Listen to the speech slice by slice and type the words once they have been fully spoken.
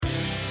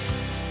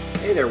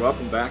Hey there,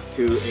 welcome back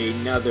to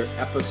another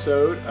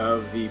episode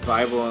of the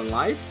Bible and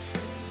Life.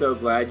 So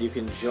glad you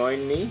can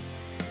join me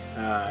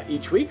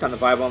each week on the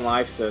Bible and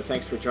Life, so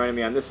thanks for joining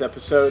me on this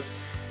episode.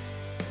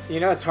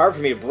 You know, it's hard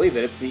for me to believe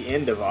that it's the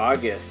end of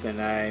August,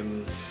 and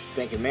I'm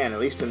thinking, man,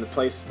 at least in the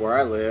place where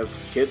I live,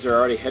 kids are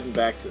already heading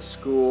back to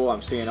school.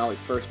 I'm seeing all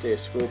these first day of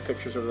school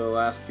pictures over the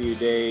last few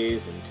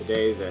days, and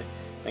today, the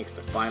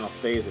final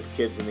phase of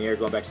kids in the air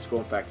going back to school.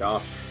 In fact,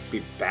 I'll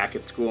be back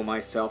at school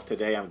myself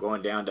today. I'm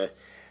going down to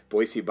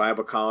Boise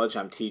Bible College.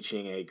 I'm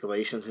teaching a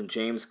Galatians and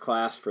James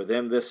class for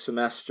them this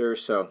semester,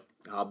 so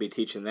I'll be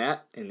teaching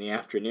that in the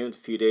afternoons, a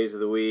few days of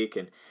the week,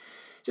 and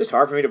just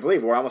hard for me to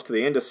believe. We're almost to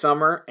the end of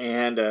summer,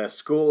 and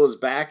school is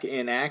back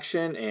in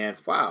action, and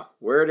wow,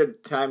 where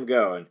did time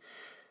go? And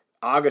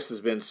August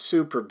has been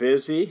super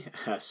busy,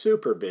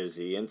 super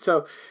busy. And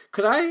so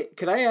could I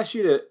ask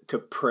you to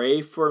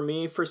pray for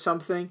me for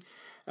something?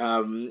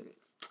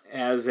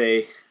 As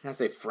a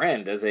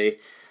friend, as a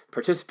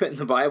participant in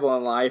the Bible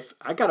and Life,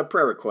 I got a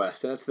prayer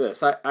request, and it's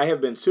this. I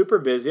have been super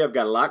busy. I've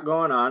got a lot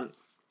going on,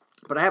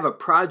 but I have a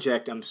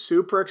project I'm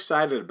super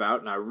excited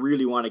about, and I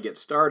really want to get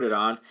started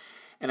on,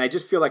 and I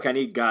just feel like I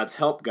need God's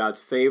help,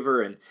 God's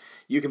favor, and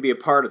you can be a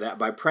part of that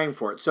by praying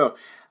for it. So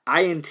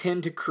I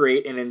intend to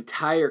create an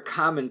entire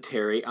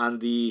commentary on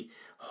the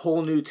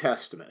whole New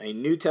Testament, a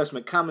New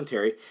Testament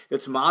commentary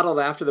that's modeled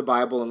after the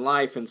Bible and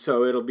Life, and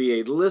so it'll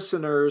be a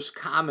listener's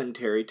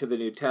commentary to the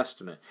New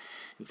Testament.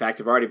 In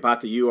fact, I've already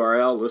bought the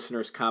URL,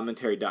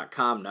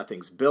 listenerscommentary.com.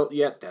 Nothing's built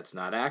yet. That's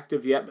not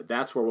active yet, but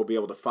that's where we'll be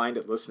able to find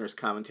it,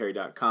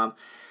 listenerscommentary.com.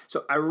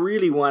 So I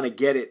really want to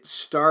get it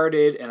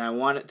started, and I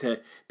want it to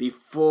be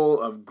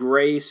full of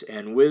grace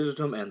and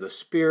wisdom and the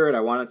Spirit. I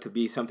want it to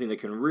be something that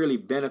can really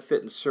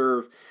benefit and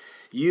serve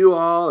you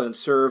all and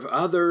serve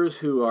others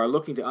who are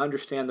looking to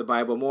understand the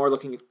Bible more,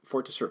 looking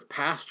for it to serve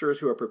pastors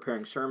who are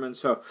preparing sermons.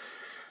 So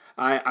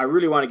I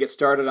really want to get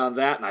started on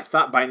that, and I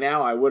thought by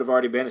now I would have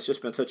already been. It's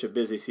just been such a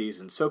busy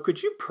season. So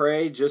could you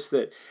pray just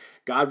that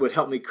God would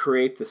help me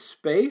create the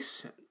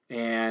space,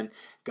 and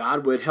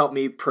God would help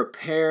me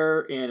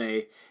prepare in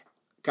a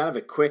kind of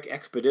a quick,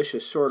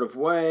 expeditious sort of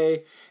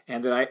way,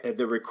 and that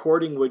the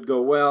recording would go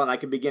well, and I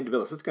could begin to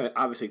build this. It's going to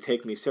obviously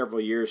take me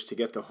several years to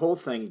get the whole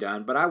thing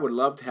done, but I would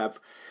love to have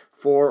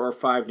 4 or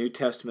 5 New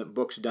Testament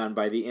books done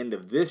by the end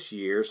of this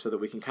year so that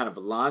we can kind of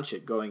launch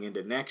it going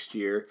into next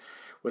year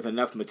with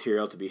enough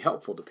material to be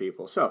helpful to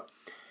people. So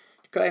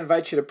could I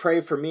invite you to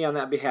pray for me on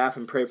that behalf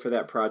and pray for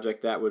that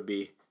project? That would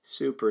be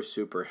super,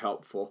 super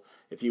helpful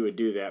if you would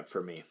do that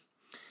for me.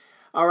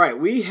 All right,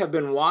 we have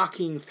been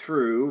walking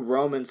through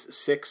Romans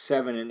 6,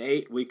 7, and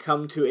 8. We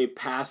come to a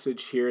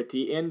passage here at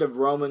the end of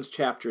Romans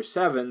chapter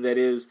 7 that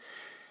is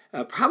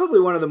probably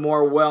one of the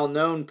more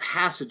well-known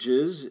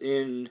passages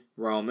in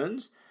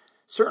Romans.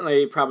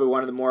 Certainly probably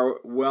one of the more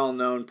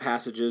well-known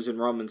passages in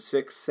Romans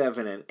 6,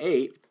 7, and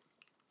 8.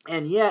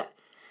 And yet,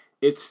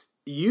 it's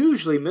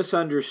usually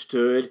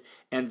misunderstood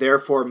and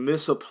therefore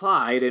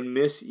misapplied and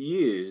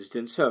misused.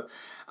 And so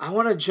I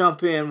want to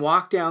jump in,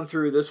 walk down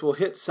through this. We'll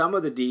hit some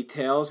of the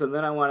details, and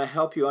then I want to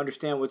help you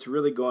understand what's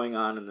really going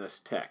on in this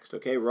text.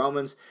 Okay,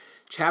 Romans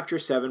chapter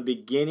 7,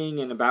 beginning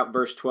in about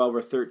verse 12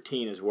 or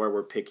 13 is where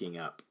we're picking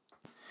up.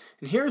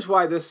 And here's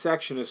why this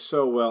section is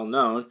so well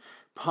known.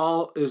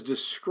 Paul is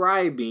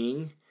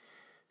describing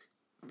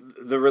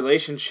the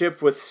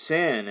relationship with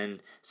sin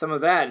and some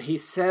of that. And he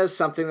says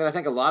something that I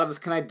think a lot of us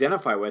can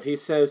identify with. He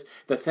says,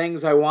 the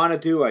things I want to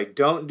do, I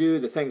don't do.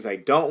 The things I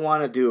don't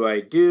want to do, I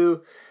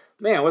do.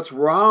 Man, what's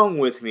wrong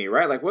with me,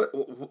 right? Like,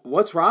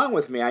 what's wrong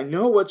with me? I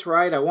know what's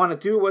right. I want to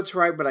do what's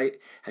right, but I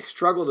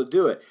struggle to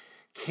do it.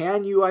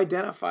 Can you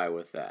identify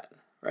with that,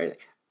 right?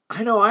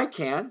 I know I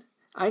can.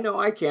 I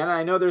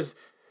know there's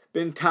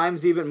been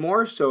times even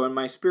more so in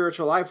my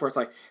spiritual life where it's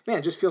like, man,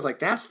 it just feels like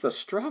that's the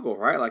struggle,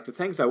 right? Like the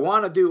things I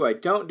want to do, I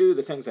don't do.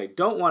 The things I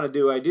don't want to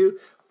do, I do.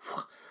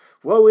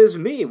 Woe is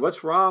me.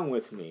 What's wrong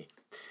with me?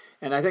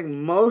 And I think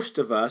most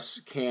of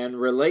us can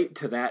relate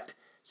to that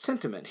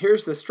sentiment.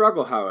 Here's the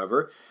struggle,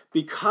 however.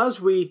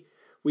 Because we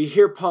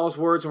hear Paul's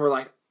words and we're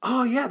like,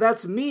 oh yeah,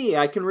 that's me.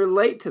 I can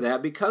relate to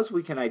that. Because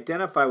we can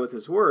identify with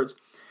his words,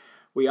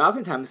 we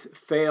oftentimes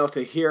fail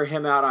to hear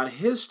him out on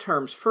his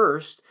terms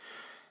first,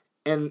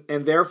 and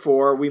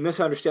therefore we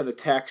misunderstand the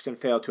text and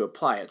fail to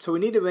apply it. So we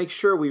need to make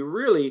sure we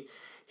really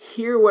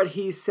hear what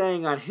he's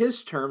saying on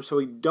his terms so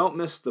we don't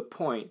miss the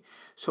point,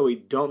 so we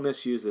don't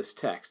misuse this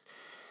text.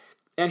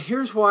 And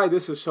here's why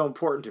this is so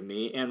important to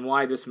me and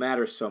why this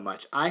matters so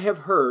much. I have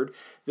heard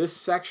this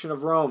section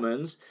of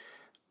Romans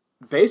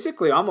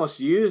basically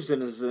almost used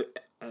as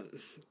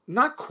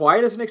not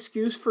quite as an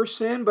excuse for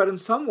sin, but in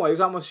some ways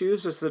almost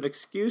used as an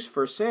excuse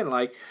for sin.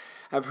 Like,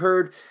 I've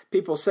heard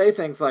people say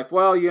things like,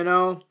 well,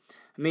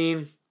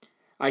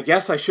 I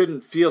guess I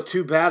shouldn't feel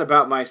too bad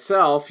about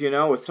myself,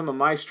 with some of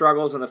my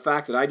struggles and the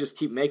fact that I just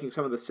keep making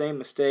some of the same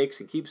mistakes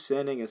and keep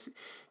sinning and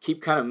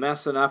keep kind of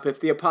messing up. If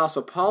the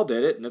Apostle Paul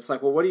did it, and it's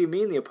like, well, what do you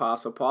mean the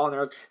Apostle Paul?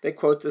 And they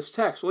quote this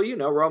text. Well,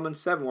 Romans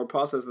 7, where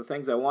Paul says, the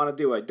things I want to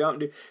do, I don't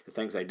do. The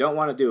things I don't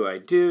want to do, I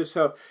do.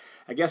 So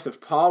I guess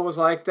if Paul was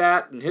like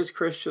that in his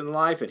Christian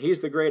life and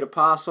he's the great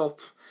apostle,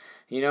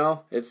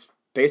 it's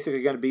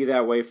basically going to be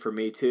that way for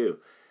me too.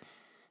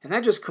 And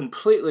that just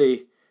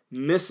completely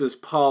misses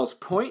Paul's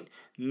point,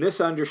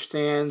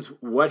 misunderstands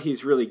what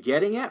he's really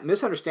getting at,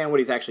 misunderstands what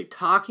he's actually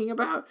talking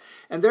about,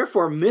 and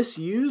therefore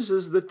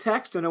misuses the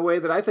text in a way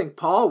that I think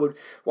Paul would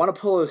want to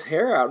pull his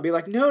hair out and be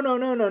like,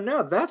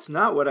 no, that's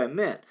not what I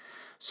meant.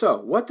 So,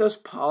 what does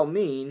Paul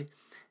mean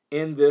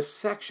in this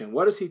section?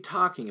 What is he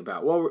talking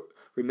about? Well,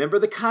 remember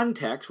the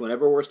context.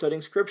 Whenever we're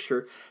studying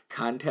Scripture,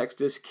 context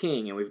is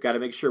king, and we've got to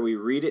make sure we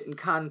read it in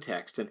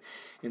context. And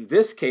in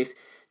this case,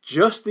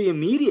 just the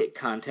immediate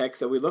context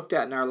that we looked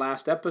at in our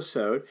last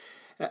episode,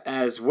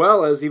 as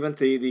well as even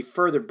the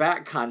further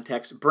back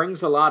context,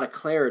 brings a lot of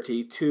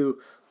clarity to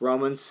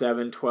Romans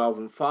 7:12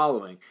 and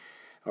following,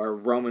 or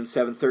Romans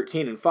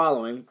 7:13 and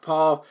following.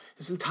 Paul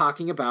isn't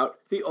talking about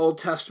the Old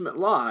Testament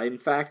law. In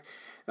fact,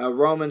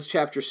 Romans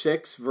chapter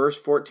 6, verse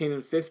 14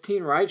 and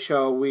 15, right?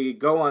 Shall we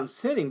go on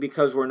sinning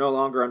because we're no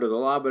longer under the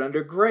law but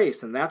under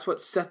grace? And that's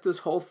what set this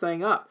whole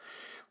thing up,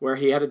 where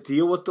he had to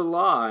deal with the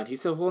law. And he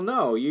said, well,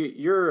 no,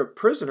 you're a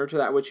prisoner to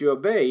that which you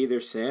obey, either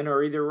sin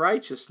or either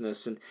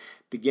righteousness. And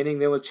beginning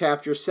then with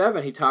chapter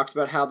 7, he talks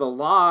about how the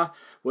law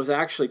was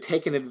actually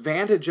taken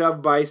advantage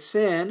of by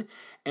sin,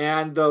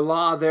 and the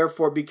law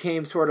therefore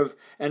became sort of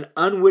an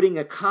unwitting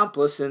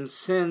accomplice in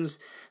sin's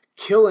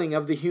killing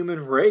of the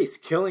human race,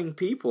 killing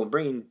people and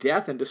bringing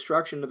death and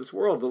destruction to this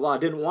world. The law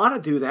didn't want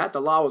to do that.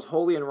 The law was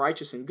holy and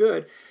righteous and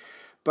good.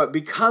 But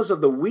because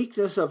of the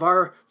weakness of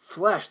our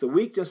flesh, the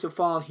weakness of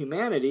fallen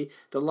humanity,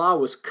 the law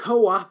was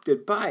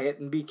co-opted by it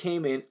and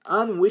became an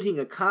unwitting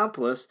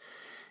accomplice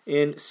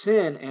in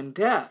sin and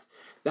death.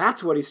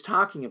 That's what he's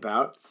talking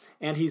about.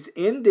 And he's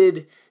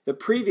ended the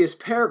previous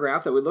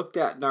paragraph that we looked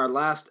at in our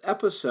last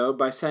episode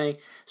by saying,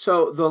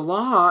 so the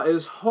law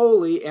is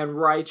holy and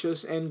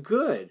righteous and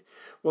good.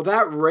 Well,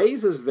 that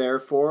raises,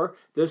 therefore,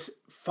 this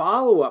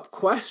follow-up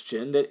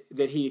question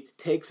that he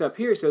takes up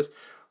here. He says,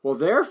 well,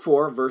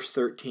 therefore, verse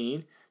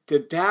 13,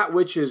 did that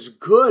which is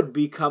good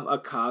become a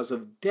cause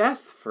of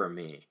death for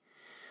me?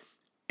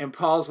 And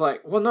Paul's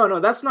like, well,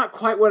 no, that's not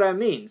quite what I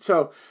mean.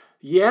 So,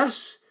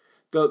 yes,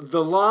 the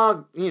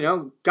law,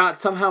 got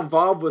somehow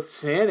involved with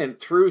sin, and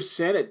through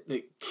sin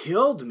it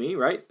killed me,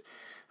 right?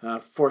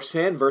 For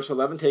sin, verse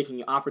 11,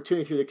 taking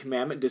opportunity through the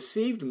commandment,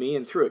 deceived me,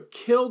 and through it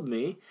killed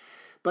me.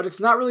 But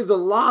it's not really the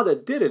law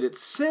that did it. It's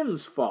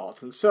sin's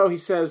fault. And so he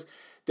says,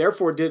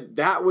 therefore did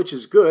that which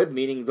is good,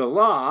 meaning the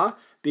law,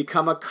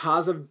 become a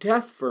cause of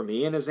death for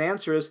me? And his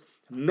answer is,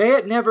 may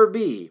it never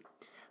be.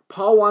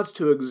 Paul wants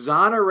to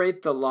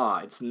exonerate the law.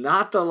 It's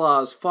not the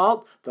law's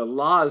fault. The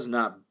law is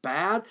not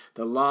bad.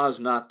 The law is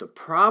not the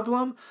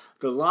problem.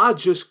 The law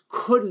just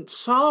couldn't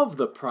solve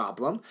the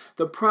problem.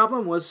 The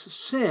problem was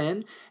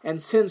sin,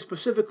 and sin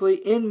specifically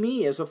in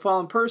me as a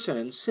fallen person,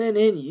 and sin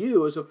in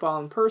you as a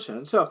fallen person.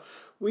 And so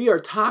we are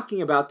talking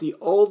about the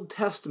Old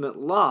Testament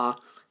law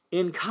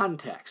in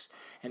context.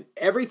 And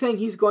everything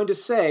he's going to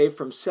say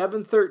from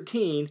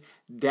 7:13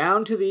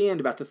 down to the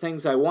end about the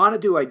things I want to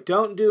do, I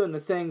don't do, and the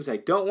things I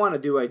don't want to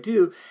do, I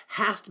do,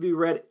 has to be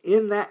read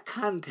in that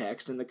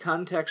context, in the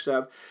context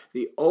of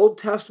the Old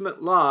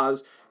Testament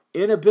law's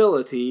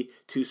inability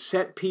to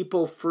set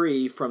people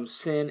free from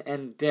sin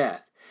and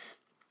death.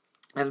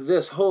 And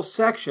this whole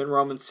section,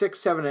 Romans 6,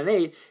 7, and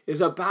 8, is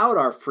about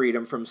our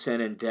freedom from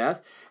sin and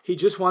death. He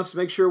just wants to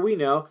make sure we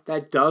know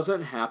that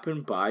doesn't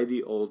happen by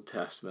the Old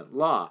Testament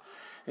law.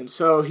 And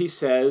so he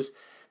says,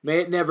 may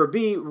it never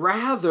be,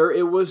 rather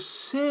it was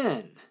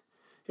sin.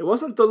 It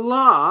wasn't the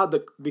law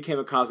that became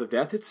a cause of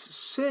death, it's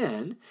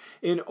sin,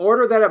 in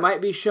order that it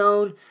might be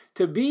shown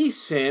to be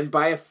sin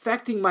by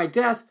affecting my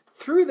death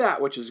through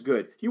that which is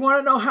good. You want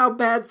to know how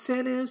bad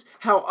sin is?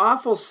 How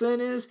awful sin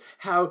is?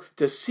 How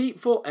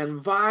deceitful and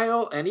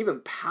vile and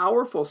even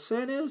powerful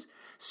sin is?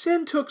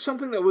 Sin took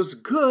something that was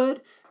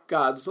good,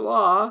 God's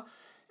law,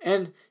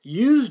 and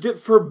used it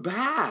for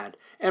bad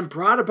and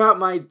brought about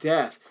my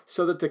death,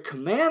 so that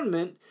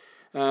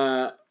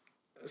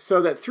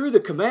through the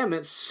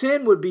commandment,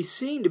 sin would be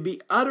seen to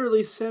be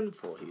utterly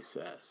sinful, he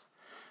says.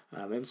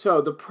 And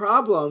so the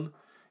problem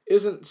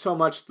isn't so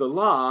much the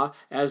law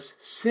as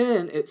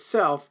sin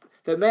itself,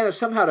 that man is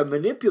somehow to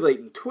manipulate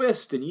and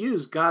twist and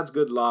use God's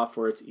good law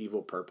for its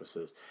evil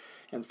purposes.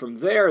 And from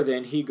there,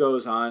 then, he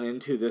goes on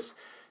into this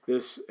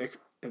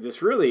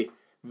really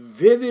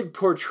vivid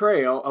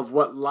portrayal of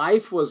what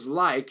life was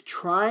like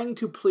trying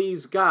to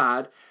please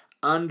God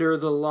under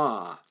the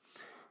law.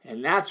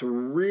 And that's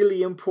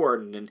really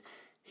important. And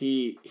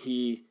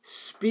he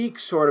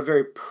speaks sort of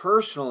very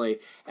personally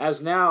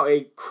as now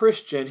a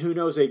Christian who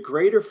knows a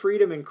greater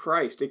freedom in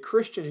Christ, a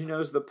Christian who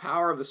knows the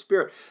power of the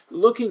Spirit,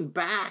 looking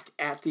back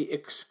at the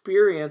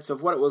experience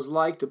of what it was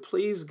like to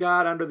please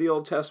God under the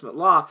Old Testament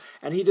law.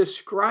 And he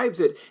describes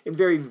it in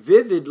very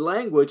vivid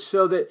language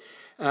so that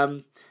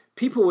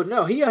people would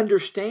know. He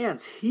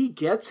understands. He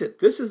gets it.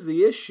 This is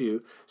the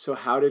issue. So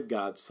how did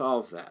God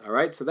solve that? All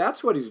right. So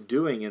that's what he's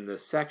doing in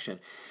this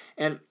section.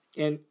 And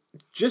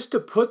just to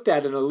put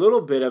that in a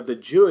little bit of the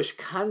Jewish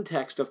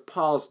context of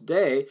Paul's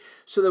day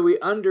so that we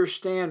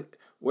understand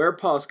where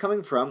Paul's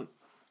coming from,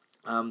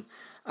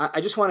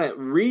 I just want to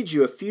read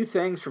you a few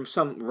things from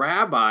some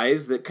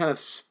rabbis that kind of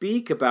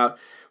speak about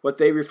what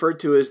they refer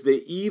to as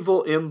the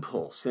evil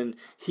impulse. In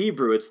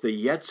Hebrew, it's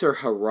the Yetzer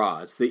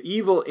Hara. It's the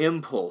evil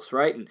impulse,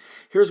 right? And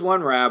here's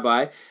one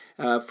rabbi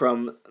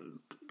from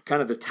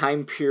kind of the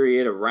time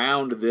period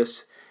around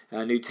this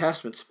New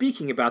Testament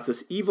speaking about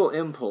this evil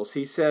impulse.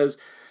 He says,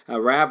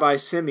 Rabbi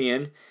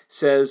Simeon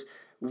says,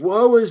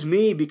 "Woe is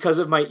me because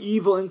of my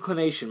evil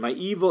inclination, my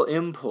evil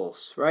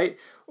impulse," right?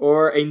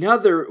 Or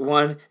another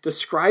one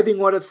describing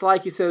what it's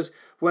like, he says,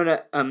 when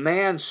a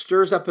man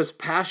stirs up his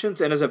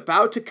passions and is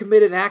about to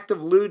commit an act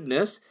of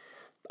lewdness,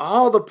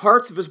 all the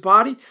parts of his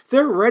body,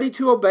 they're ready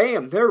to obey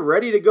him. They're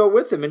ready to go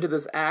with him into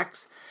this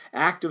act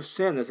of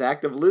sin, this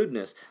act of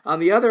lewdness. On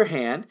the other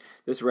hand,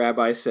 this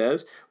rabbi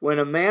says, when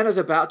a man is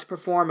about to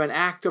perform an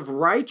act of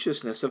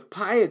righteousness, of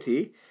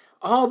piety,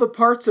 all the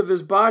parts of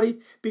his body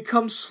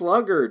become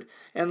sluggard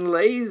and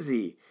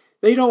lazy.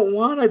 They don't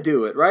want to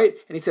do it, right?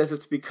 And he says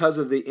it's because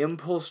of the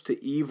impulse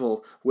to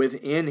evil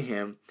within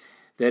him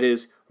that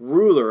is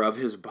ruler of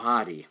his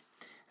body.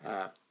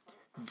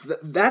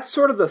 That's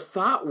sort of the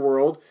thought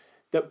world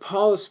that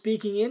Paul is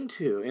speaking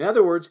into. In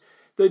other words,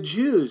 the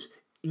Jews,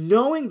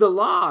 knowing the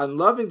law and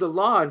loving the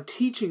law and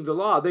teaching the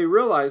law, they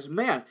realize,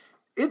 man,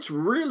 it's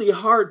really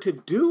hard to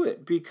do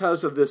it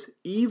because of this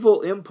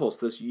evil impulse,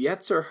 this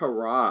Yetzer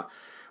Hara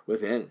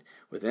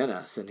within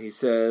us. And he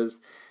says,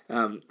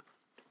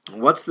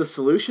 what's the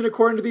solution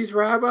according to these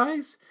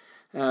rabbis?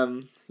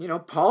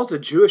 Paul's a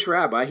Jewish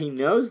rabbi. He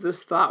knows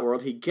this thought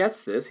world. He gets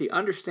this. He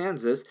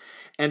understands this.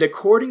 And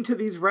according to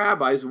these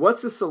rabbis,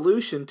 what's the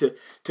solution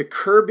to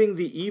curbing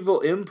the evil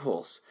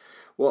impulse?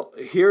 Well,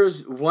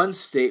 here's one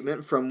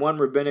statement from one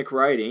rabbinic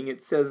writing.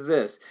 It says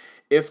this: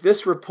 if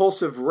this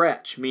repulsive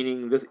wretch,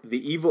 meaning the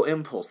evil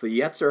impulse, the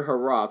Yetzer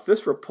Hara, if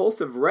this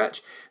repulsive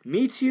wretch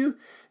meets you,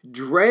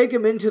 drag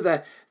him into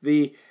the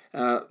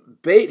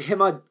Beit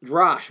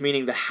Hamidrash,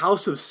 meaning the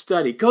house of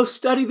study. Go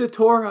study the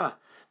Torah.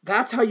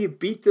 That's how you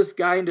beat this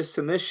guy into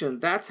submission.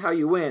 That's how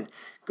you win.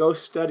 Go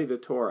study the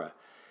Torah.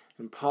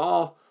 And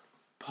Paul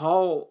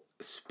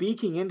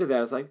speaking into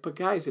that is like, but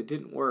guys, it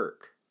didn't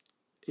work.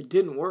 It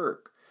didn't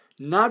work.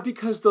 Not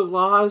because the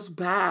law is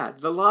bad.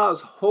 The law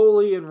is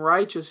holy and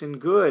righteous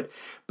and good.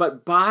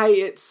 But by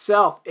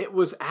itself, it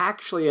was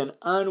actually an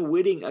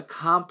unwitting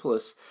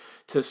accomplice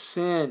to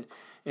sin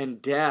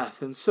and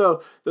death. And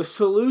so the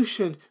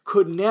solution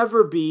could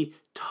never be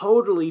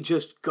totally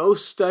just go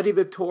study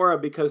the Torah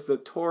because the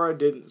Torah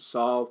didn't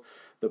solve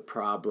the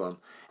problem.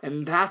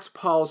 And that's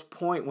Paul's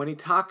point when he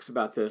talks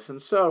about this.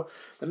 And so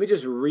let me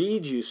just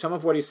read you some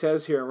of what he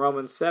says here in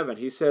Romans 7.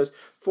 He says,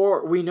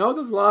 for we know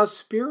that the law is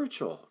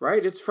spiritual,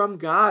 right? It's from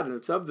God and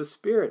it's of the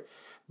Spirit.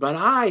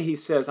 But he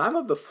says, I'm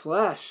of the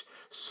flesh,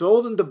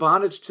 sold into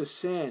bondage to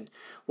sin.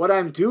 What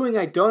I'm doing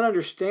I don't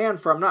understand,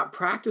 for I'm not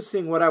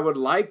practicing what I would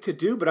like to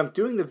do, but I'm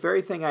doing the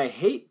very thing I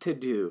hate to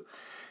do.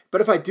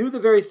 But if I do the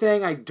very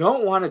thing I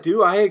don't want to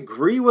do, I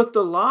agree with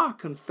the law,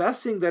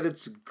 confessing that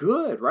it's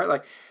good, right?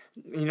 Like,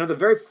 the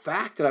very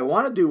fact that I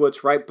want to do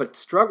what's right but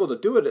struggle to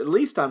do it, at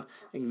least I'm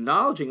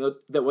acknowledging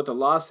that what the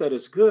law said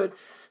is good.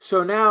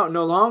 So now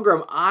no longer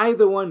am I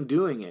the one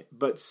doing it,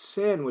 but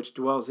sin which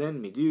dwells in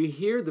me. Do you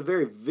hear the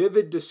very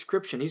vivid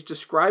description? He's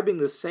describing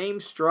the same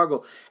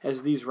struggle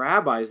as these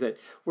rabbis, that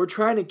we're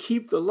trying to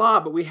keep the law,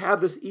 but we have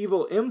this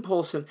evil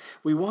impulse and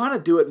we want to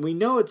do it and we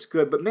know it's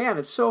good, but man,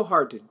 it's so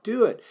hard to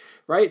do it,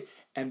 right?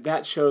 And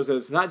that shows that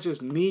it's not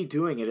just me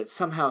doing it, it's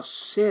somehow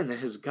sin that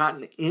has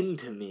gotten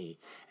into me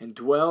and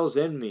dwells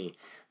in me.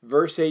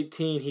 Verse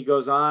 18, he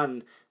goes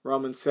on,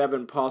 Romans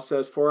 7, Paul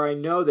says, for I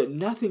know that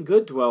nothing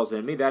good dwells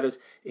in me, that is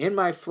in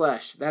my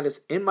flesh, that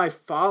is in my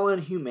fallen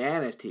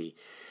humanity.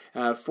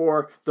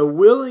 For the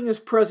willing is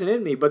present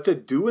in me, but the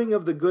doing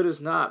of the good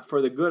is not.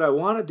 For the good I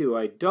want to do,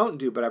 I don't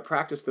do, but I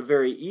practice the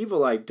very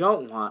evil I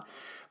don't want.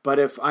 But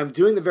if I'm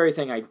doing the very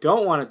thing I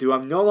don't want to do,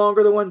 I'm no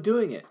longer the one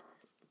doing it,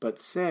 but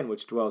sin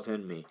which dwells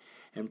in me.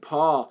 And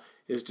Paul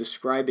is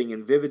describing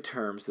in vivid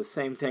terms the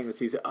same thing that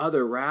these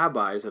other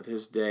rabbis of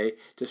his day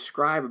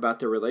describe about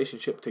their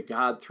relationship to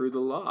God through the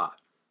law.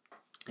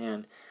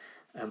 And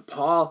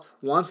Paul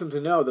wants them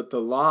to know that the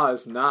law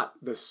is not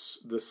the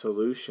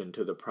solution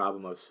to the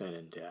problem of sin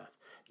and death.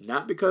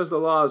 Not because the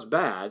law is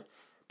bad,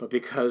 but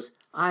because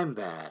I'm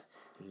bad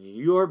and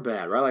you're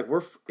bad, right? Like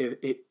we're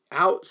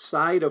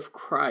outside of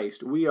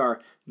Christ, we are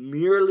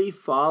merely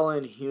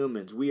fallen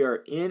humans. We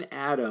are in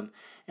Adam,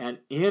 and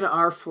in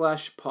our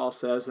flesh, Paul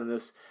says in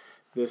this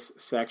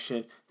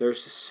section,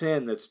 there's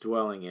sin that's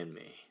dwelling in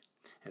me.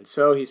 And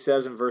so he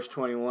says in verse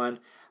 21,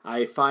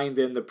 I find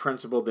then the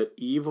principle that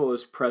evil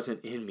is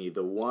present in me,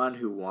 the one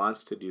who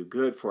wants to do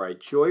good, for I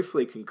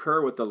joyfully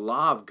concur with the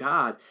law of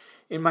God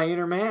in my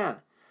inner man.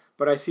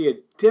 But I see a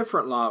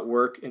different law at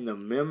work in the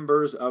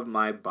members of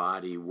my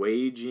body,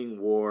 waging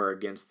war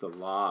against the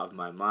law of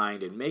my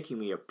mind and making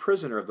me a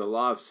prisoner of the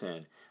law of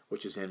sin,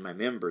 which is in my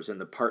members, in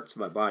the parts of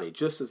my body,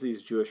 just as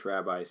these Jewish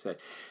rabbis said.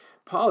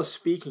 Paul is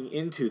speaking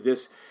into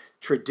this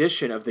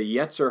tradition of the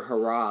Yetzer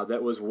Hara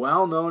that was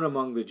well known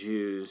among the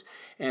Jews,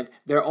 and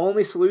their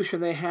only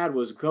solution they had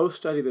was go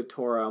study the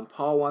Torah. And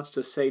Paul wants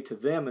to say to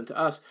them and to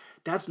us,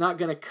 that's not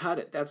going to cut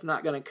it. That's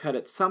not going to cut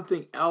it.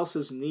 Something else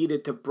is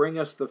needed to bring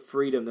us the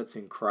freedom that's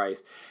in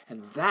Christ.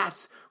 And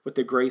that's what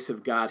the grace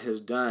of God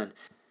has done.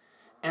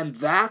 And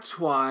that's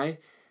why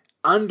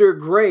under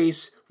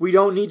grace, we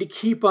don't need to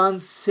keep on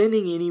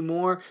sinning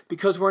anymore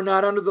because we're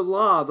not under the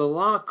law. The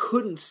law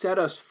couldn't set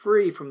us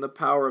free from the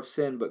power of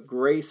sin, but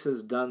grace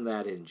has done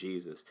that in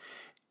Jesus.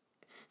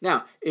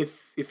 Now,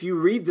 if you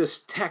read this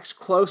text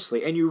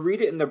closely and you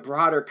read it in the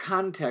broader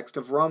context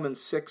of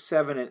Romans 6,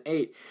 7, and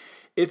 8,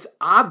 it's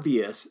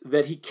obvious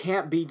that he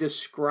can't be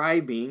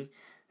describing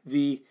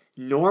the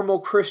normal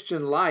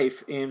Christian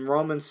life in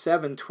Romans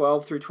 7,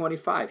 12 through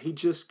 25. He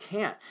just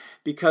can't,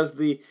 because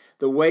the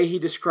way he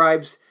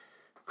describes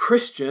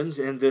Christians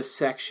in this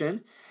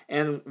section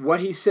and what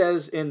he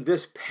says in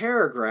this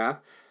paragraph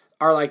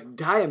are like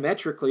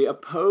diametrically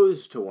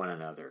opposed to one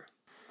another.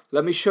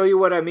 Let me show you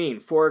what I mean.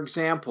 For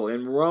example,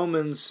 in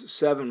Romans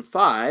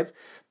 7:5,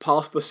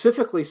 Paul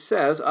specifically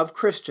says of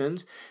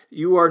Christians,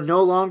 you are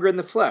no longer in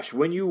the flesh.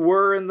 When you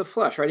were in the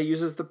flesh, right? He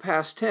uses the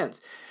past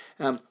tense.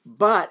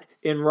 But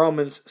in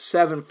Romans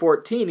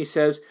 7:14, he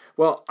says,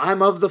 well,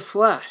 I'm of the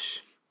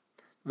flesh.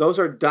 Those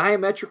are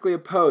diametrically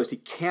opposed. He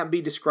can't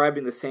be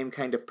describing the same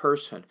kind of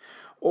person.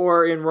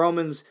 Or in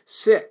Romans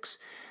 6,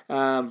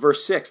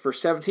 verse 6,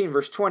 verse 17,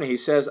 verse 20, he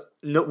says,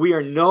 no, we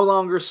are no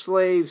longer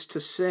slaves to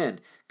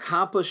sin.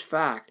 Accomplished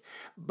fact.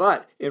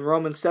 But in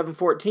Romans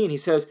 7:14, he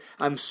says,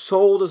 I'm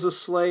sold as a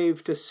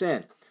slave to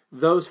sin.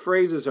 Those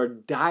phrases are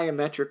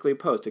diametrically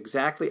opposed,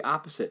 exactly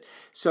opposite.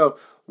 So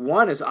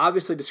one is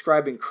obviously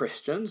describing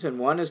Christians and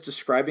one is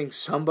describing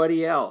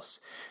somebody else.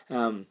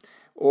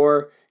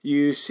 Or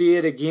you see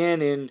it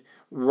again in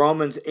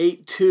Romans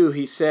 8:2.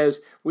 He says,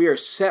 we are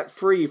set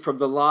free from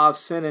the law of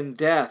sin and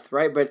death,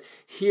 right? But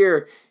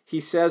here he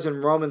says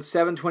in Romans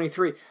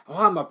 7:23,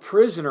 oh, I'm a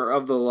prisoner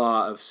of the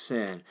law of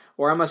sin,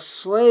 or I'm a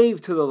slave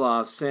to the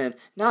law of sin,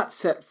 not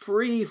set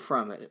free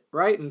from it,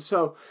 right? And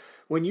so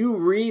when you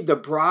read the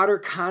broader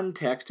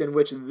context in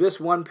which this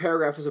one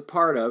paragraph is a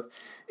part of,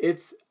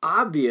 it's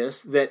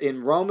obvious that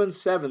in Romans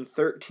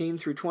 7:13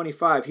 through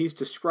 25, he's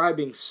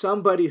describing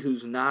somebody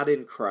who's not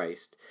in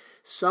Christ,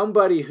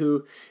 somebody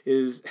who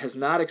has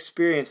not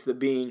experienced the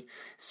being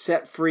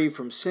set free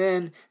from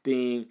sin,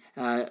 being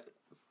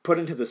put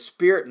into the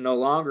spirit, no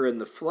longer in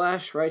the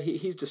flesh, right?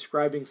 He's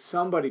describing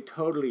somebody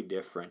totally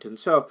different. And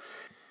so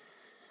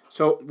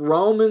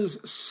Romans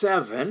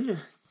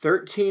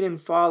 7:13 and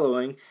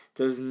following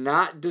does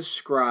not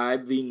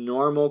describe the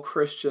normal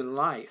Christian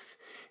life.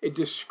 It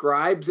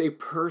describes a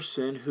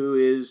person who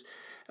is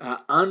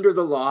under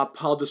the law.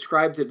 Paul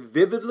describes it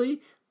vividly,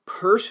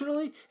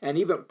 personally, and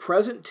even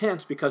present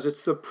tense, because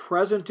it's the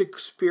present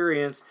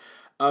experience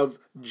of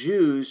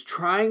Jews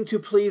trying to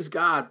please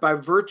God by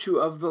virtue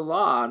of the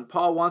law. And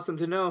Paul wants them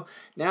to know,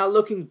 now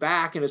looking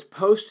back in his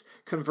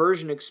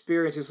post-conversion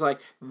experience, it's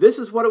like, this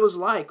is what it was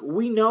like.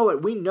 We know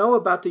it. We know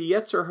about the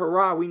Yetzer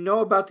Hara. We know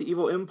about the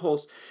evil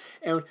impulse.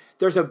 And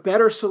there's a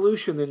better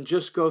solution than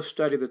just go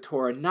study the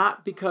Torah,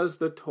 not because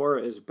the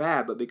Torah is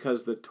bad, but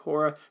because the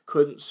Torah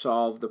couldn't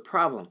solve the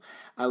problem.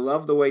 I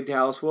love the way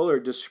Dallas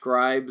Willard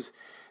describes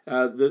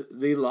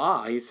the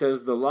law. He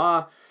says the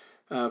law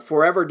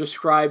forever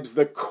describes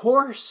the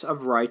course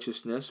of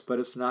righteousness, but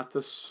it's not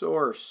the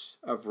source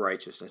of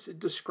righteousness.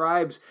 It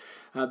describes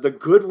the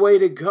good way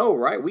to go,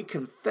 right? We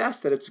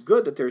confess that it's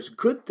good, that there's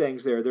good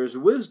things there. There's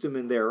wisdom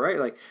in there, right?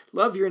 Like,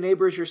 love your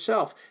neighbor as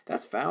yourself.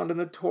 That's found in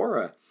the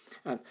Torah.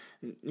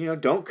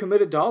 Don't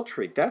commit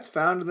adultery. That's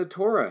found in the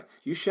Torah.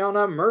 You shall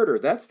not murder.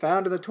 That's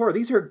found in the Torah.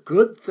 These are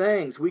good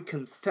things. We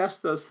confess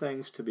those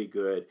things to be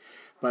good.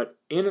 But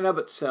in and of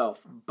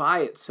itself,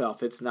 by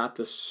itself, it's not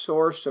the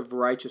source of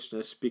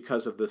righteousness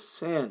because of the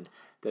sin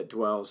that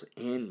dwells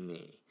in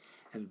me.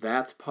 And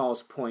that's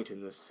Paul's point in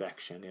this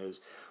section,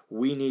 is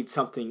we need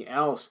something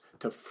else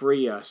to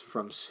free us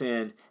from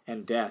sin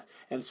and death.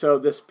 And so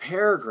this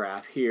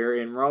paragraph here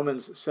in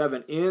Romans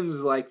 7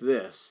 ends like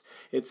this.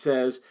 It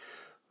says,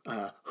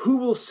 who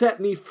will set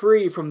me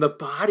free from the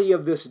body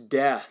of this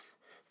death?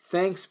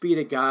 Thanks be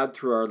to God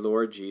through our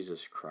Lord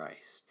Jesus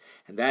Christ.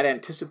 And that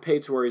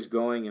anticipates where he's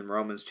going in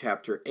Romans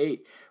chapter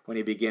 8, when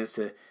he begins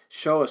to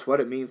show us what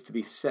it means to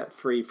be set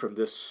free from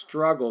this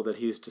struggle that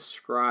he's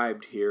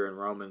described here in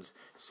Romans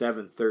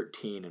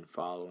 7:13 and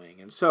following.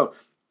 And so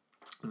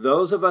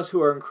those of us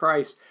who are in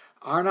Christ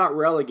are not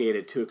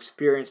relegated to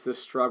experience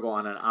this struggle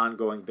on an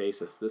ongoing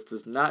basis. This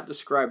does not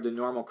describe the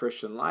normal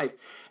Christian life,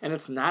 and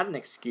it's not an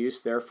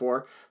excuse,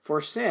 therefore, for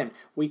sin.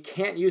 We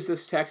can't use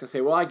this text and say,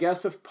 well, I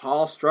guess if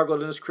Paul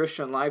struggled in his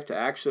Christian life to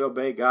actually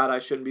obey God, I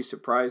shouldn't be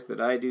surprised that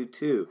I do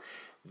too.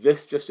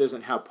 This just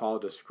isn't how Paul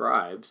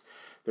describes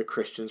the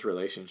Christian's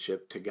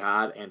relationship to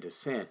God and to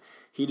sin.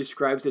 He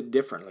describes it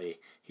differently.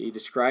 He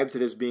describes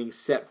it as being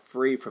set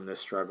free from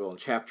this struggle. In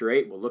chapter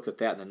 8, we'll look at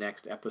that in the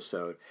next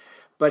episode.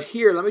 But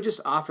here, let me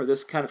just offer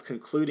this kind of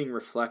concluding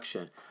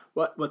reflection.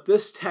 What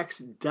this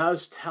text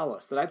does tell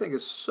us that I think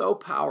is so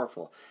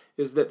powerful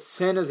is that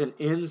sin is an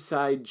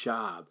inside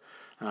job.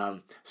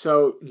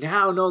 So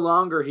now no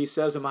longer, he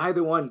says, am I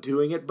the one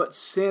doing it, but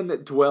sin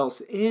that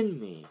dwells in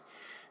me.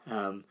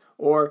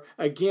 Or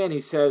again, he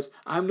says,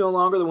 I'm no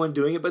longer the one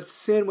doing it, but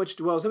sin which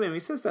dwells in me. And he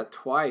says that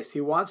twice. He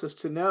wants us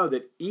to know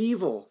that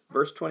evil,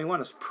 verse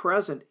 21, is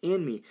present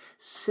in me.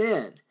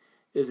 Sin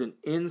is an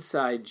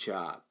inside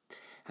job.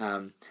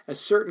 A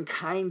certain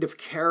kind of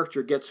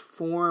character gets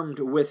formed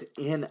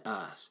within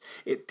us.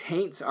 It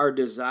taints our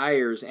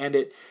desires and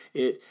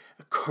it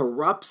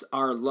corrupts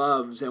our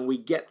loves, and we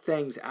get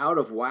things out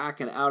of whack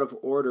and out of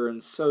order.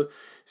 And so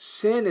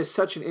sin is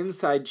such an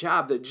inside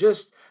job that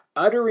just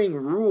uttering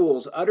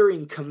rules,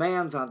 uttering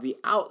commands on the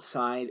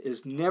outside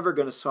is never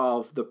going to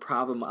solve the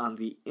problem on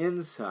the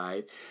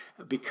inside.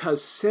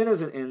 Because sin is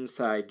an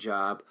inside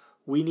job,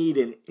 we need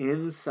an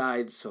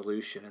inside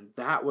solution, and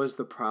that was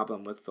the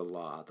problem with the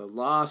law. The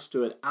law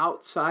stood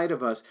outside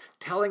of us,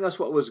 telling us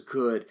what was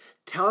good,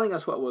 telling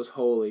us what was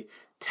holy,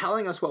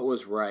 telling us what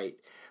was right,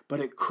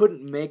 but it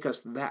couldn't make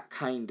us that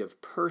kind of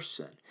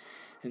person.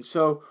 And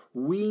so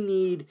we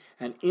need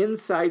an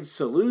inside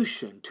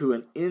solution to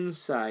an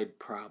inside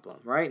problem,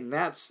 right? And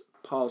that's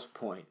Paul's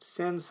point.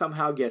 Sin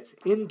somehow gets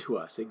into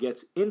us. It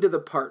gets into the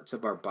parts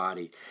of our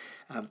body.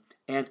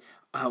 And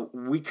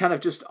we kind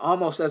of just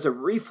almost as a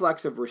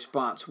reflexive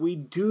response, we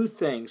do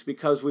things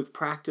because we've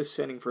practiced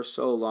sinning for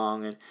so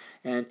long,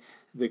 and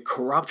the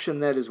corruption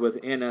that is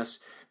within us,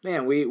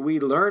 man, we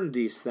learn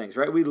these things,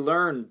 right? We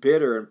learn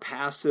bitter and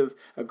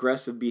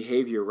passive-aggressive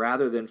behavior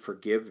rather than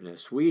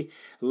forgiveness. We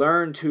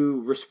learn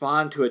to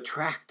respond to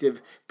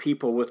attractive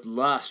people with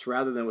lust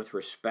rather than with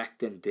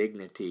respect and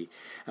dignity.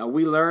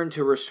 We learn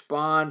to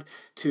respond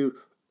to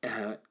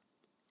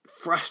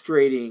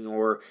frustrating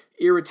or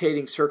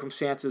irritating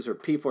circumstances or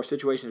people or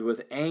situations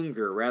with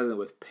anger rather than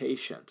with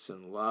patience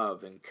and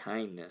love and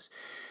kindness.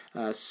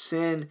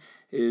 Sin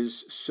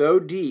is so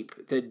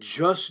deep that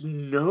just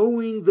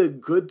knowing the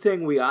good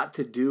thing we ought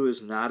to do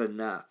is not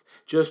enough.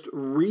 Just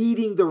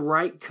reading the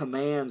right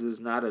commands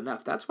is not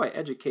enough. That's why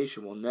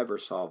education will never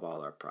solve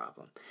all our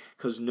problems,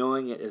 because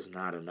knowing it is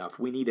not enough.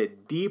 We need a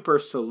deeper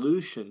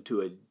solution to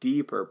a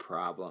deeper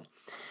problem.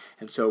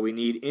 And so we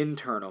need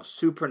internal,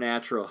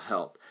 supernatural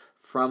help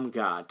from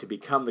God to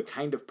become the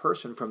kind of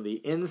person from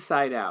the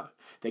inside out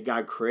that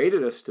God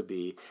created us to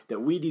be,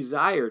 that we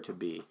desire to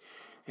be,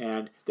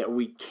 and that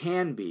we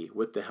can be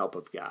with the help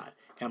of God.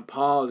 And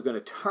Paul is going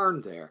to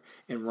turn there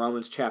in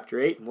Romans chapter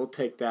 8, and we'll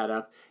take that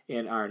up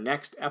in our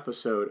next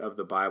episode of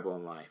The Bible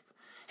in Life.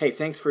 Hey,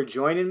 thanks for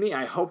joining me.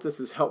 I hope this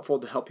is helpful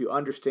to help you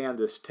understand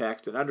this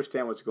text and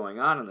understand what's going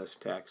on in this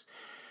text.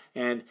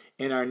 And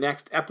in our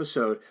next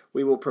episode,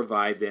 we will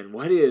provide then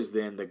what is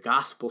then the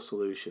gospel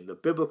solution, the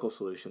biblical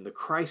solution, the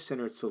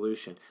Christ-centered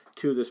solution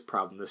to this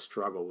problem, this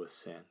struggle with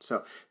sin.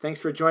 So thanks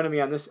for joining me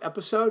on this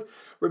episode.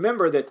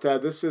 Remember that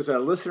this is a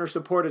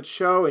listener-supported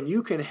show, and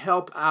you can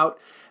help out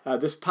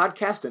this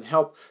podcast and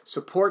help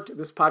support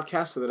this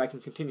podcast so that I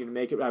can continue to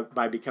make it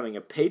by becoming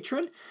a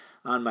patron.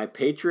 On my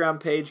Patreon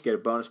page, get a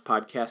bonus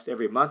podcast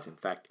every month. In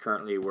fact,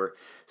 currently we're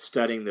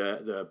studying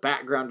the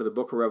background of the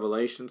book of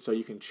Revelation, so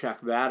you can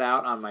check that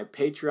out on my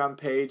Patreon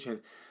page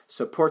and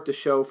support the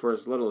show for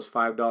as little as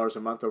 $5 a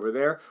month over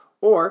there.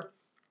 Or,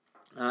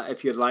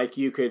 if you'd like,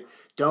 you could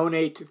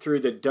donate through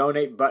the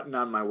donate button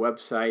on my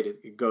website.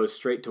 It goes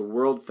straight to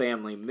World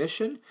Family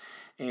Mission,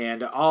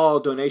 and all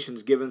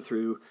donations given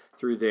through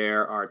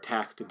there are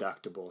tax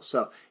deductible.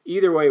 So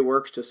either way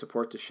works to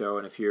support the show,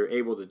 and if you're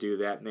able to do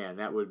that, man,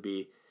 that would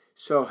be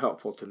so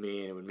helpful to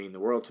me, and it would mean the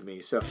world to me.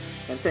 So,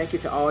 and thank you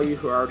to all you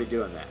who are already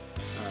doing that.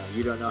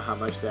 You don't know how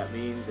much that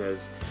means,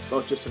 as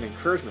both just an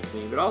encouragement to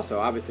me, but also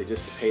obviously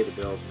just to pay the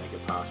bills and make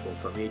it possible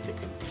for me to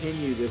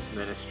continue this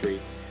ministry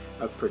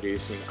of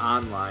producing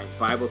online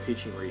Bible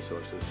teaching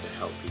resources to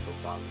help people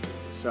follow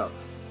Jesus. So,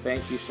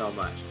 thank you so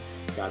much.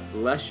 God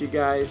bless you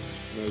guys.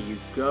 May you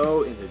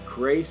go in the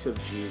grace of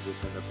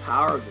Jesus and the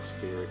power of the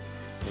Spirit.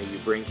 May you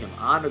bring Him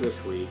honor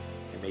this week.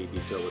 May you be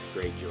filled with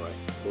great joy.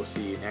 We'll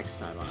see you next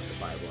time on The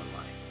Bible in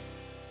Life.